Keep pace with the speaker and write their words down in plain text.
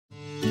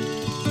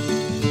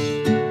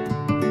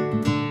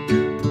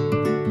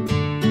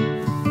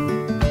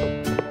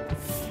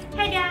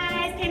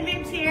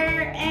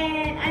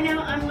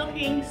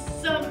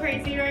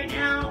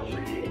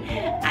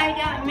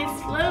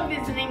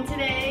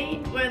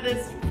know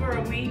this for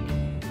a week.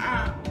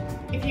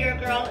 If you're a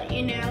girl,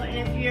 you know,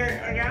 and if you're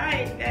a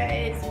guy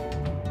that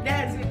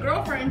has a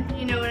girlfriend,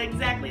 you know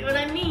exactly what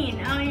I mean.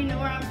 I don't even know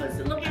where I'm supposed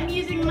to look. I'm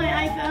using my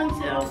iPhone,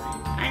 so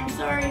I'm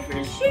sorry for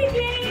the shaking.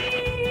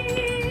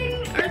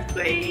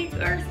 Earthquakes.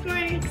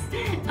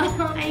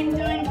 I'm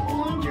doing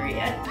laundry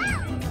at the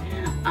moment.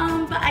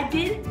 But I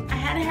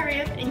had to hurry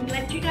up and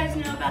let you guys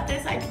know about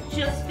this. I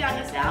just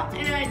found this out,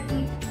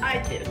 and I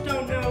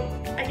don't know.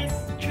 I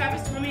guess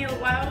Travis told me a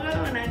while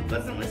ago, and I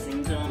wasn't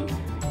listening to him.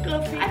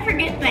 I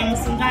forget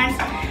things sometimes.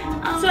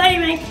 So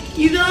anyway,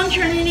 you go on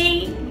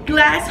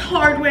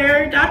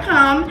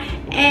TrinityGlassHardware.com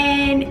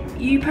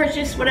and you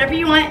purchase whatever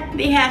you want.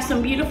 They have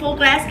some beautiful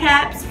glass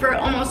caps for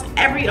almost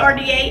every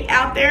RDA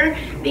out there.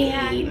 They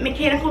have a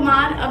mechanical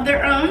mod of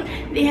their own.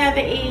 They have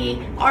a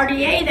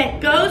RDA that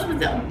goes with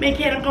the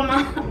mechanical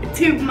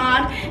tube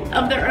mod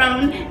of their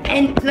own.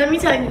 And let me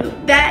tell you,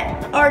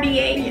 that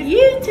RDA is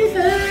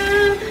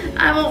beautiful.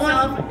 I want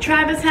one.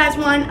 Travis has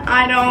one.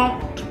 I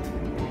don't.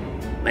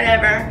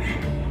 Whatever,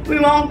 we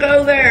won't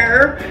go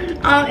there.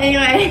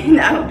 Anyway,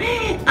 no.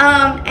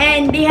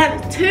 And they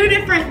have two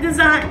different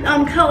design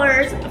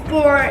colors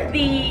for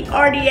the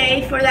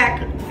RDA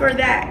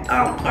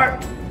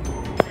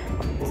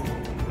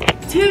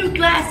two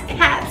glass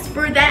caps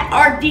for that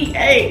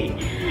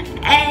RDA,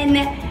 and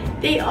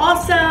they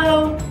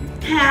also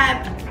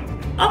have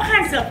all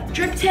kinds of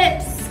drip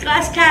tips,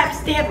 glass caps.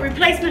 They have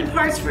replacement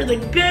parts for the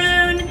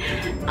goon.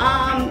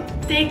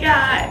 They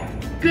got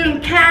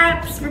goon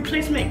caps,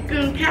 replacement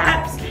goon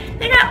caps.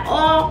 They got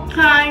all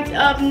kinds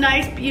of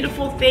nice,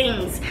 beautiful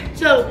things.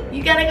 So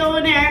you gotta go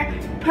in there,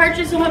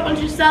 purchase a whole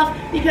bunch of stuff,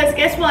 because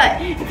guess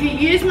what? If you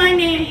use my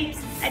name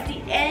at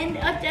the end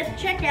of the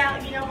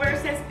checkout, you know where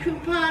it says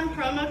coupon,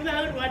 promo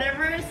code,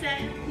 whatever it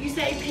says, you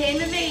say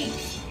Panda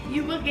Vapes,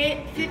 you will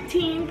get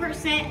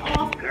 15%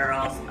 off,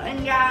 girls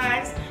and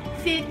guys.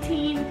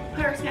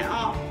 15%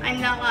 off.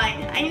 I'm not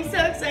lying. I am so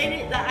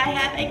excited that I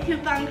have a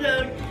coupon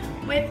code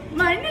with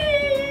my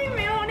name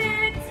on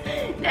it.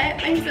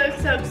 That I'm so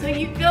stoked. So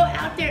you go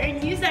out there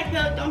and use that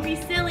code. Don't be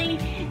silly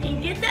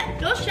and get that.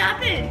 Go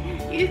shopping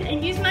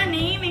and use my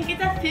name and get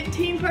that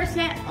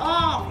 15%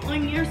 off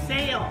on your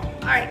sale.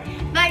 All right,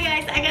 bye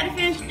guys. I gotta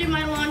finish doing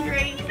my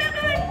laundry.